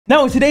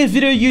Now in today's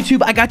video,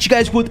 YouTube, I got you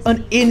guys with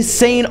an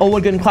insane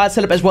Owen gun class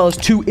setup as well as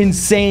two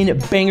insane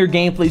banger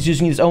gameplays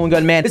using this Owen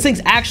gun, man. This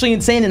thing's actually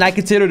insane and I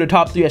consider it a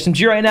top 3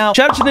 SMG right now.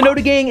 Shout out to the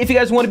Nota gang. If you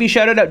guys want to be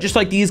shouted out just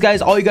like these guys,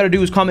 all you got to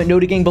do is comment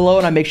Nota gang below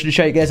and I'll make sure to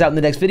shout you guys out in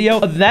the next video.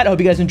 Other than that, I hope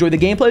you guys enjoy the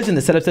gameplays and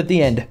the setups at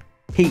the end.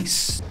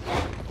 Peace.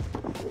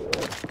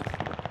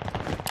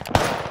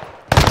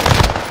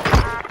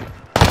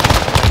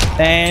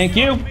 Thank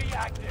you.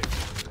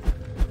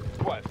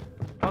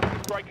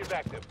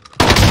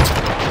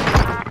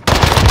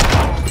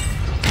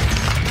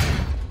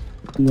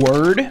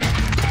 Word.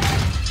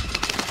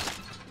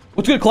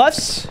 What's good,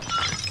 Clefs?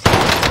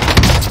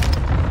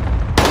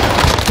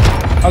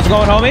 How's it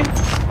going,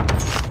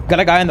 homie? Got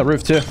a guy on the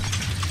roof, too.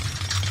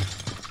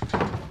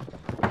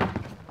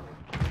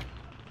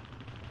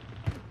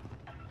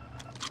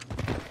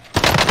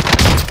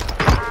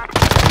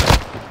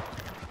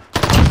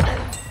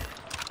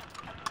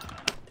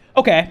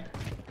 Okay.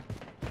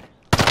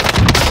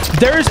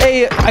 There's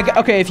a...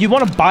 okay, if you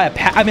want to buy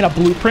a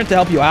blueprint to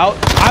help you out,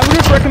 I would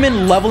just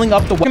recommend leveling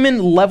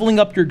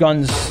up your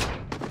guns.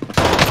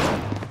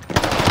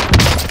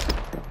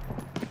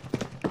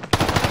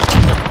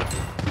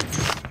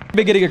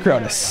 Big getting a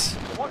Cronus.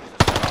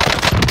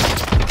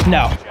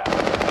 No.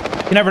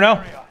 You never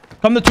know.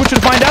 Come to Twitch to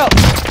find out.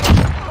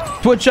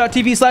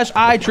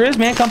 Twitch.tv/iTriz,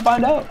 man. Come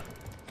find out.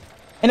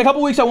 In a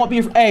couple weeks, I won't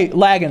be... Hey,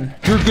 lagging.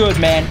 You're good,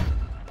 man.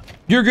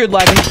 You're good,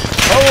 lagging.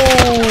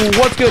 Oh,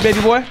 what's good, baby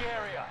boy?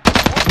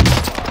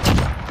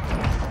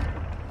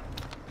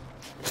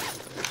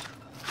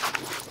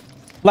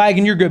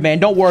 Lagging, you're good, man.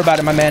 Don't worry about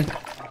it, my man.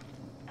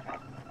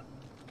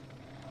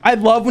 I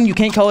love when you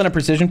can't call it a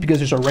precision because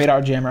there's a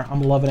radar jammer.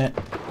 I'm loving it.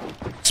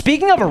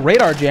 Speaking of a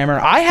radar jammer,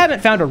 I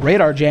haven't found a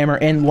radar jammer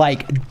in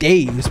like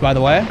days, by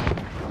the way.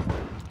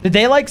 Did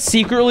they like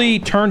secretly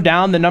turn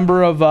down the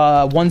number of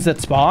ones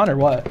that spawn or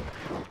what?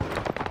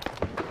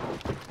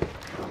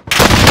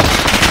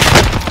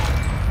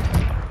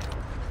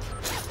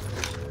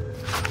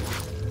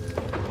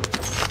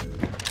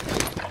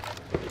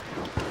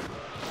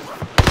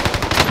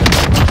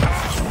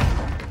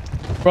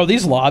 Bro,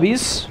 these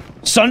lobbies,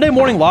 Sunday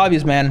morning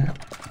lobbies, man.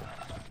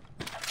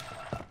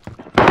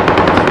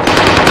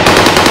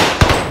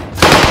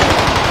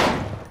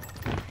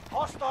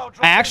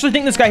 I actually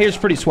think this guy here is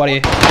pretty sweaty.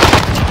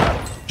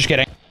 Just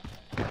kidding.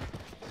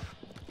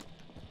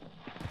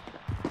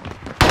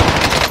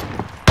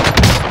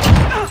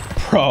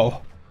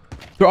 Bro,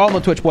 they're all on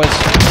the Twitch, boys.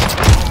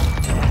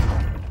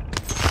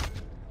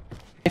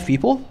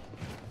 People?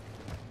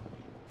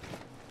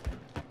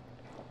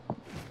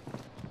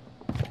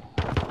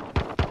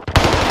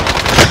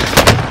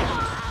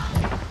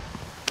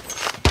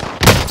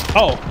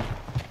 Oh.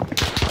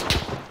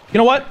 You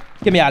know what?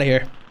 Get me out of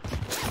here.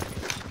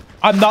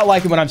 I'm not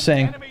liking what I'm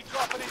saying.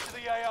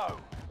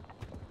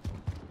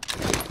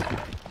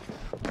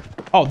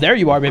 Oh, there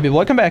you are, baby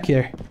boy. Come back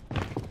here.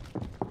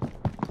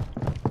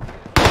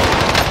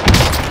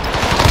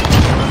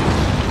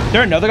 Is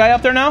there another guy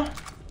up there now?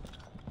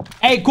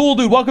 Hey, cool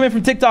dude. Welcome in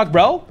from TikTok,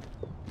 bro.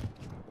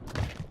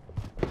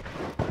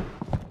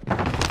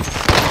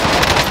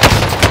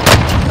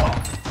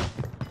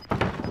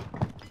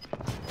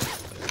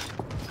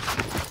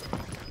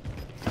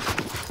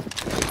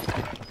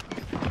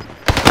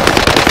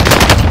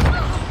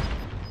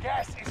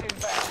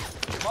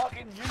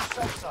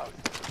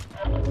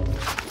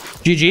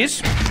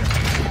 GG's.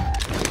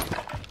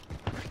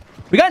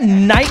 We got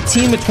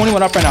 19 with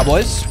 21 up right now,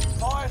 boys.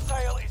 Fire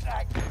sale is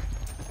active.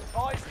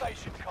 Fire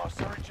station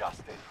costs are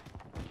adjusted.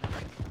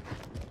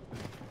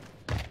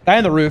 Guy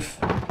on the roof.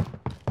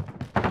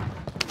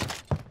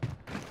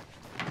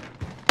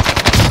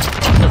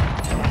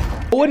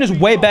 Owen is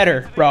way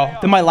better, bro,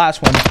 than my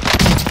last one.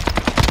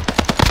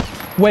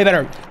 Way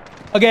better.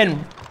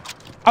 Again,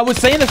 I was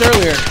saying this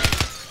earlier.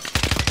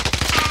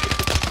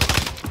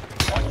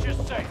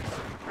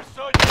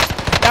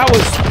 That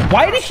was...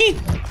 Why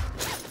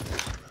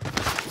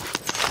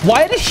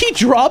did he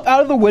drop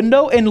out of the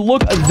window and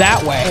look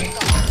that way?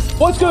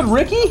 What's good,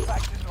 Ricky?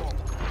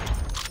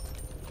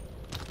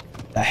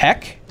 The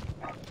heck?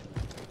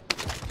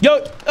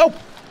 Yo, oh,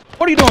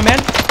 what are you doing, man?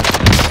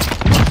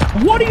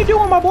 What are you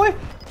doing, my boy?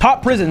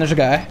 Top prison, there's a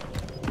guy.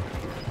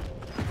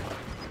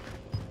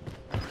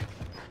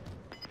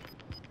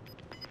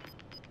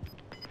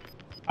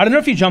 I don't know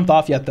if he jumped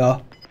off yet,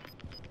 though.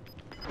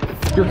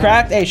 You're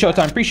cracked? Hey,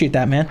 Showtime, appreciate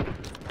that, man.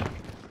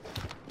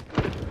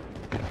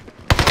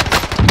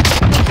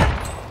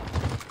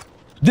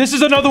 This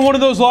is another one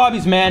of those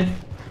lobbies, man.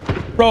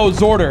 Bro,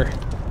 Zorder.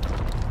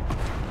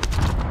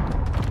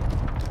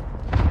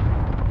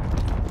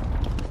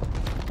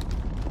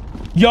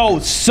 Yo,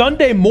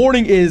 Sunday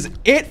morning is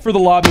it for the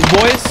lobby,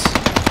 boys.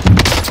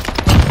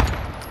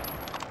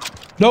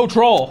 No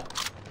troll.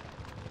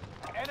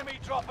 Enemy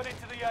dropping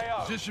into the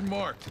AO. Position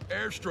marked.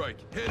 Airstrike.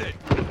 Hit it.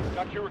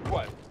 Got your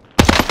request.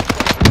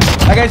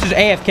 That guy's just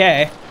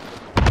AFK.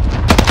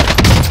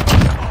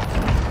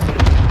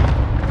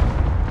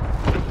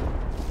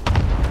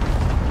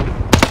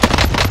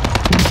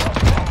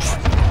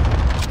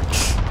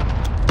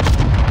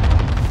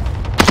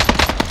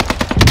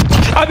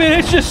 I mean,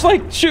 it's just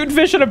like shooting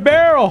fish in a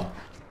barrel.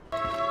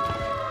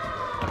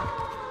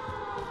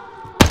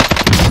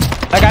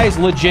 That guy is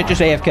legit just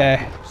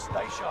AFK.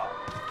 Stay sharp.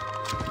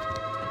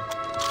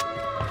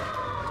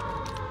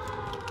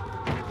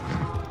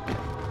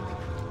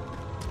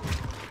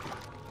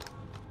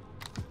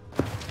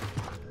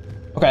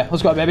 Okay,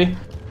 let's go, baby.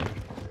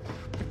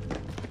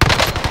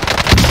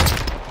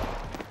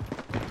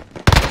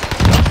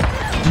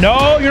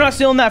 No, you're not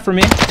stealing that from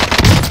me.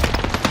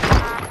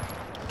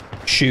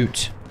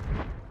 Shoot.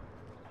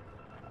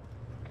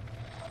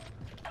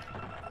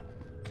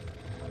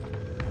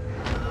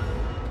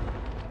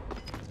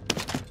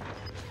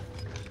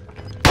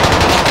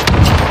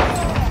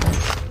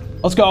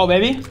 Let's go,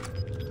 baby.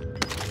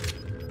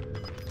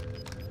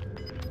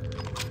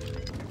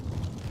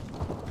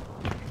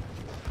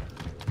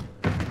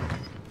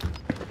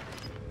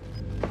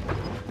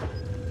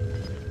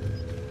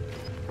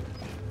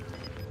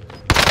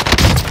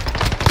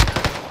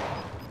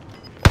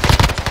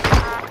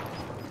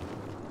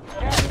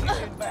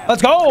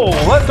 Let's go!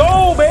 Let's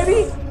go,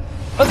 baby!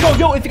 Let's go,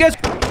 yo, if you guys...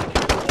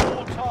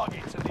 All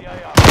targets in the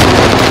AR.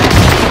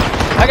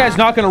 That guy's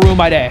not gonna ruin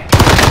my day.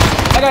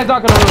 That guy's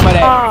not gonna ruin my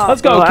day.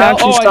 Let's go, Kel.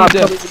 Oh, I need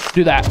to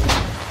do that.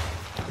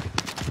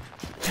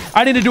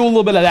 I need to do a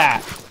little bit of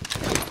that.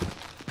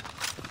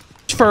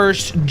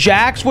 First,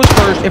 Jax was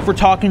first if we're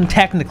talking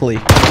technically.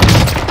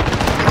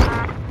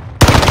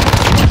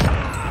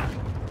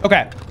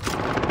 Okay.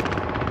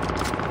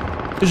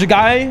 There's a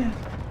guy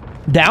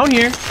down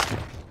here.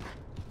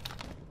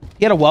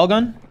 He had a well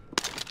gun.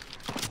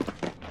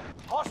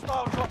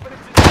 Hostile dropping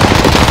into the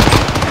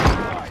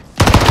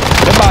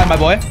Goodbye, my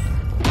boy.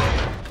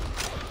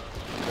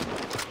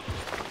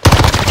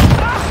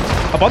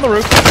 Up on the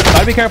roof.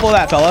 Gotta be careful of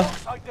that, fella.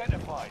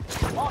 identified.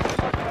 Mark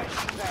the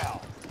location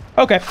now.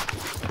 Okay.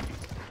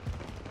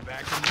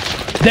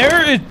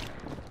 There is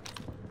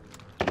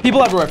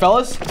people everywhere,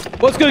 fellas.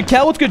 What's good,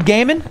 Kel? What's good,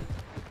 gaming?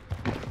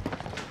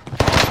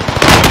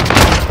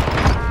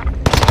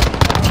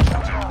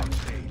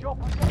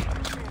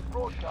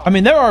 I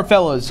mean, there are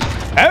fellas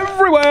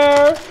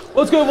everywhere.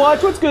 What's good,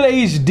 Watch? What's good,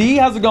 HD?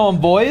 How's it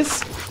going,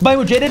 boys? Playing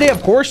with Jay today?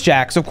 Of course,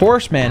 Jax. Of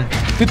course, man.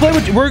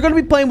 We're going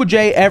to be playing with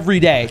Jay every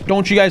day.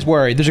 Don't you guys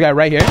worry. There's a guy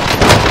right here.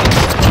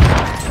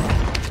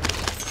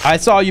 I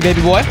saw you,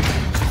 baby boy.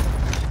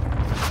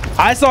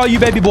 I saw you,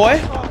 baby boy.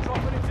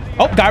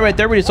 Oh, guy right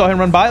there. We just saw him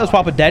run by. Let's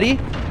pop a Deddy.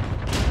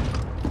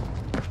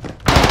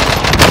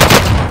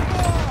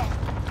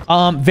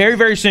 Very,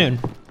 very soon.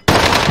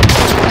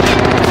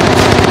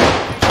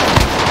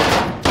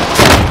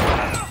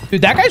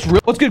 Dude, that guy's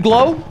real. What's good,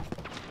 Glow?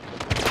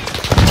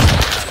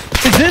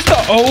 Is this the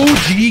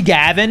OG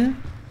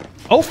Gavin?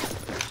 Oh.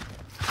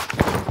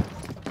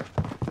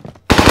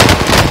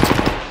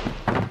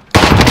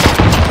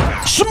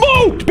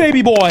 Smoked,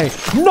 baby boy.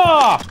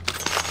 Nah.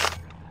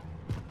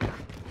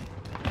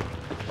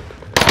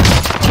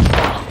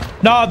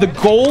 Nah, the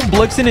gold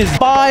Blixen is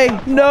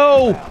by.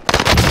 No.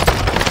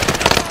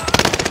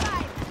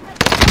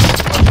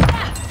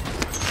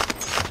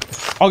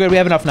 All good. We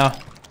have enough now.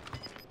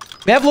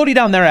 We have Lodi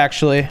down there,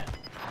 actually.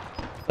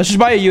 Let's just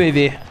buy a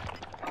UAV.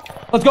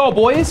 Let's go,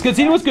 boys. Good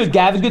seeing you. What's good,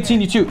 Gavin? Good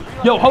seeing you, too.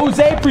 Yo,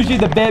 Jose,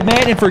 appreciate the bed,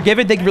 man. And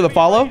Forgiven, thank you for the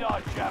follow.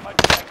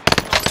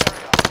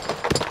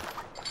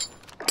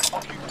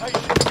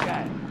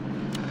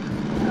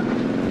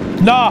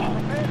 Nah.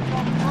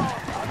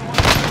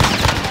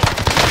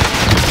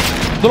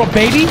 Little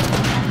baby.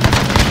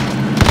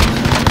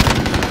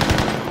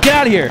 Get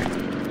out of here.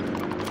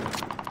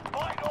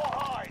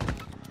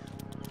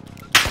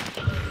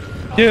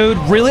 Dude,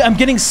 really? I'm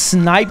getting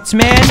sniped,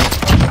 man.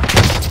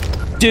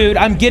 Dude,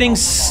 I'm getting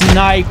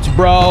sniped,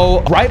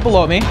 bro. Right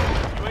below me.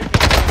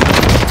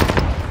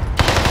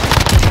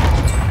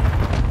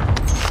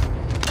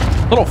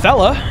 Little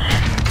fella.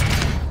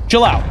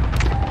 Chill out.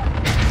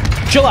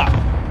 Chill out.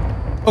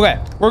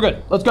 Okay, we're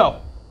good. Let's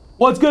go.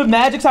 What's good,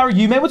 Magix? How are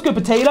you, man? What's good,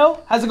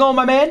 Potato? How's it going,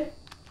 my man?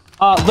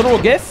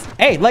 Literal GIF.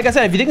 Hey, like I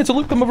said, if you think it's a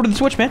loot, come over to the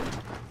Twitch, man.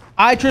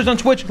 iTriz on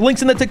Twitch.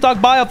 Links in the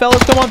TikTok bio,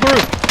 fellas. Come on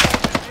through.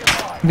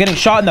 I'm getting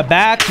shot in the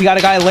back. We got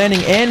a guy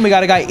landing in. We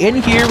got a guy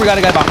in here. We got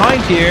a guy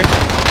behind here.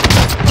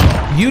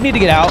 You need to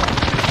get out.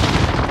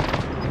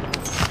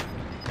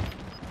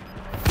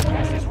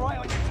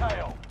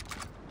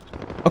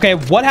 Okay,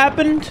 what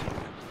happened?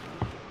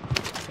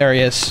 There he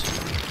is.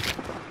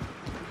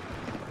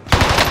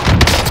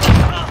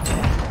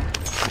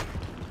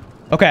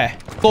 Okay,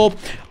 cool.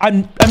 I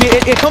mean,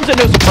 it comes at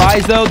no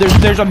surprise, though.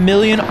 There's a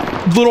million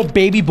little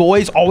baby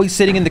boys always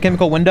sitting in the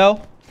chemical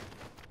window.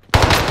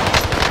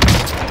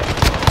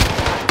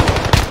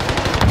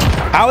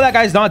 How that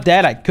guy's not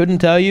dead, I couldn't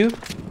tell you.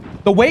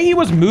 The way he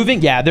was moving,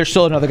 yeah, there's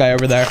still another guy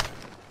over there.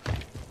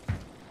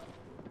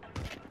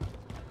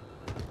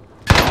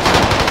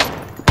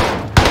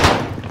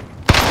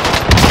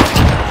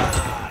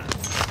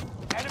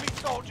 Enemy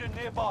soldier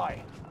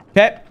nearby.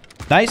 Okay,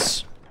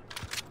 nice.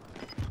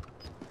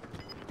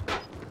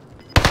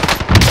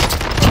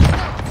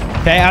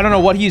 Okay, I don't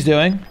know what he's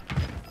doing.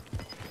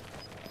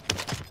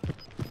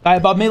 All right,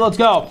 above me, let's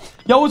go.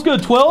 Yo, what's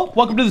good, Twill?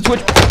 Welcome to the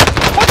Twitch.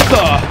 What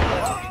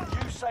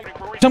the? You safe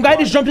zone. Some guy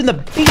just jumped in the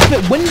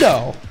basement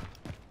window.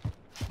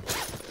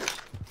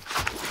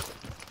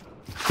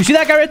 You see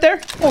that guy right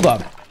there? Hold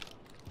up.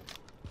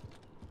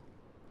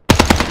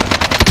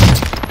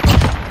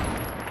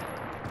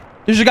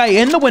 There's a guy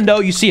in the window.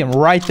 You see him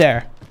right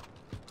there.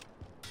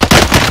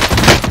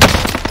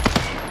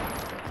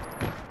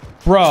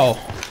 Bro.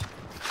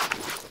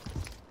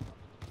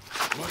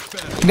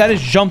 The guy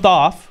just jumped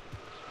off.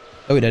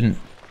 Oh, he didn't.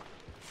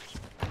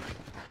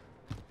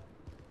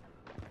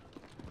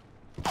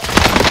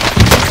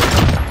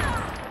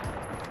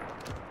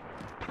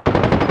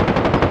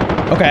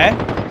 Okay.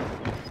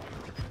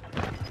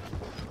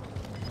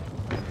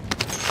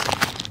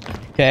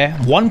 Okay,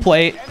 one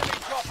plate.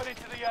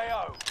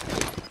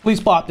 Please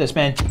plot this,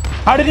 man.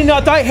 How did he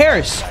not die?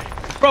 Harris.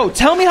 Bro,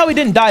 tell me how he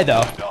didn't die,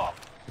 though.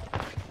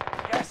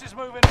 Gas is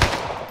moving.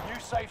 New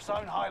safe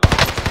zone highlight.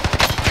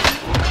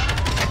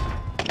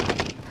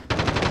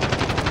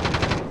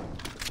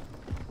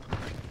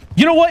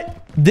 You know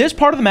what? This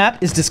part of the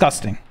map is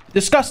disgusting.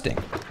 Disgusting.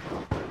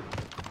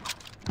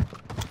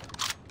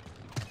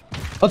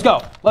 Let's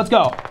go. Let's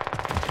go.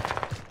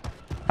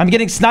 I'm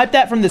getting sniped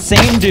at from the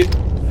same dude.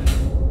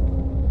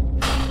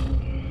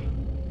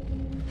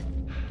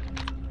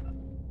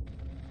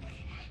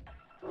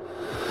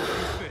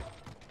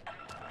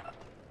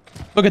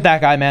 Look at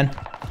that guy, man.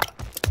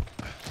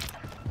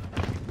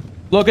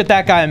 Look at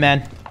that guy,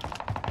 man.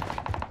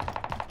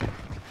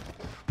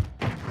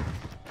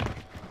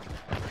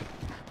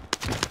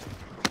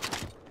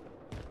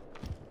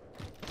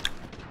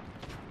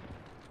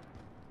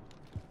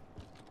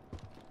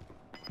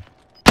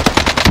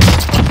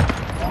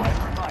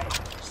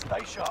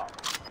 Stay sharp.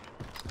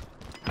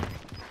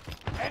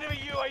 Enemy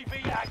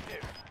UAV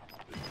active.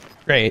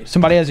 Great.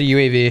 Somebody has a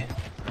UAV.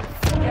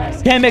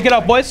 Can't make it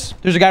up, boys.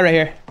 There's a guy right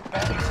here.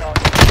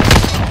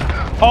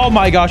 Oh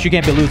my gosh, you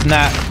can't be losing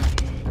that.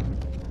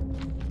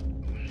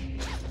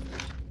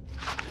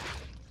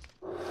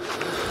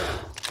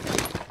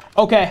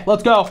 Okay,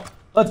 let's go.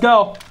 Let's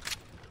go.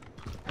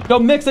 Yo,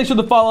 Mix, thanks for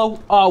the follow.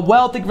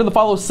 Well, thank you for the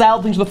follow.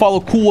 Sal, thanks for the follow.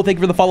 Cool, thank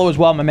you for the follow as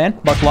well, my man.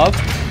 Much love.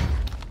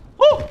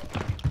 Woo!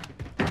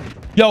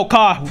 Yo,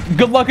 Ka,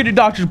 good luck at your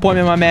doctor's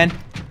appointment, my man.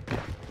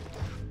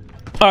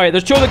 All right,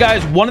 there's two other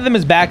guys. One of them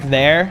is back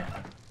there.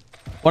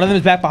 One of them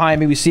is back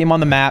behind me. We see him on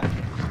the map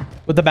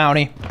with the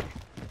bounty.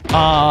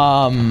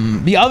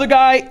 The other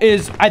guy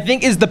is, I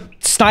think, is the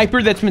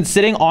sniper that's been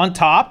sitting on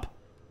top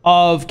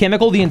of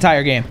Chemical the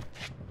entire game.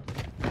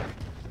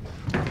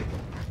 All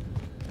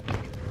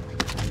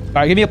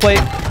right, give me a plate.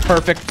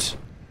 Perfect.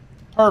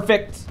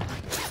 Perfect.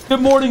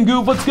 Good morning,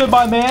 Goof. What's good,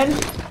 my man?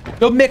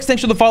 Yo, Mix,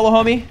 thanks for the follow,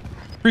 homie.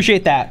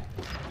 Appreciate that.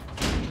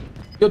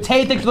 Yo,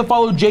 Tay, thanks for the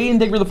follow. Jaden,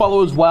 thanks for the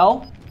follow as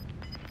well.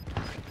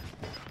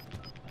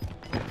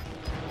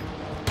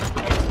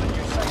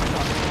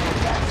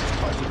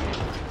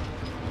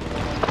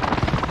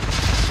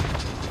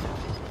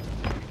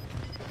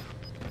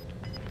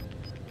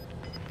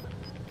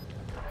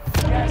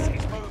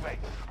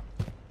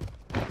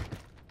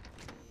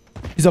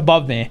 He's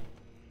above me.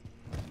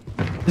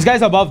 This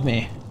guy's above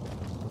me.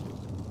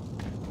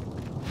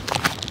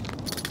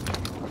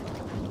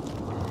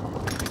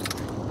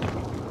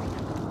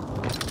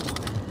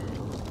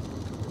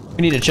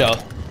 We need to chill.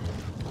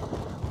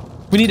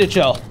 We need to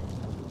chill.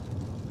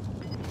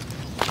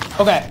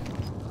 Okay.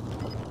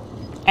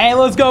 Hey,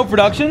 let's go,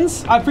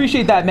 Productions. I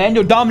appreciate that, man.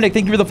 Yo, Dominic,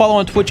 thank you for the follow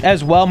on Twitch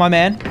as well, my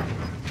man.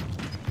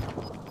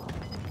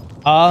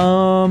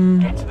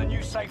 Get to the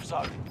new safe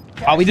zone.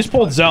 Oh, we just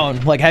pulled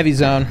zone, like heavy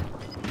zone.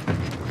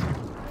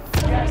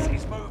 Gas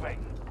is moving.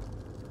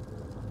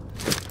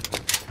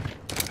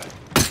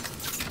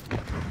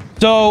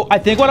 So I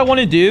think what I want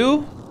to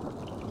do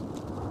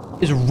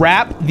is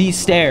wrap these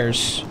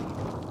stairs.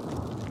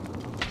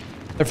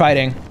 They're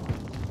fighting.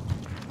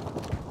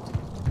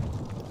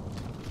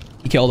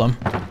 He killed him.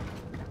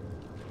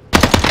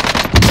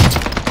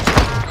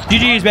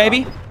 GG's,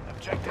 baby.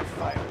 Objective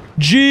failed.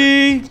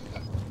 G.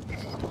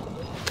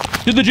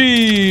 To the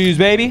G's,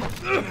 baby.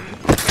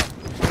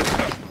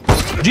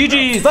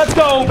 GG's. Let's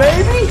go,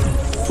 baby.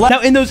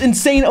 Now, in those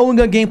insane Owen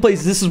Gun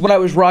gameplays, this is what I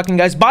was rocking,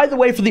 guys. By the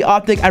way, for the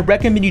optic, I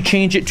recommend you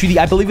change it to the,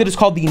 I believe it is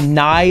called the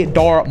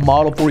NIDAR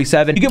Model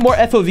 47. You get more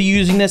FOV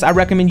using this. I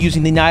recommend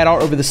using the NIDAR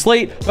over the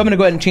Slate. So I'm going to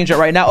go ahead and change that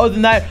right now. Other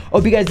than that, I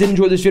hope you guys did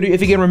enjoy this video. If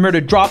you can, remember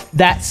to drop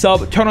that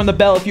sub, turn on the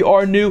bell if you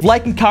are new,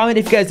 like and comment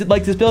if you guys did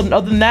like this build. And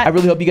other than that, I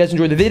really hope you guys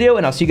enjoyed the video,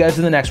 and I'll see you guys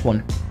in the next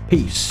one.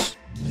 Peace.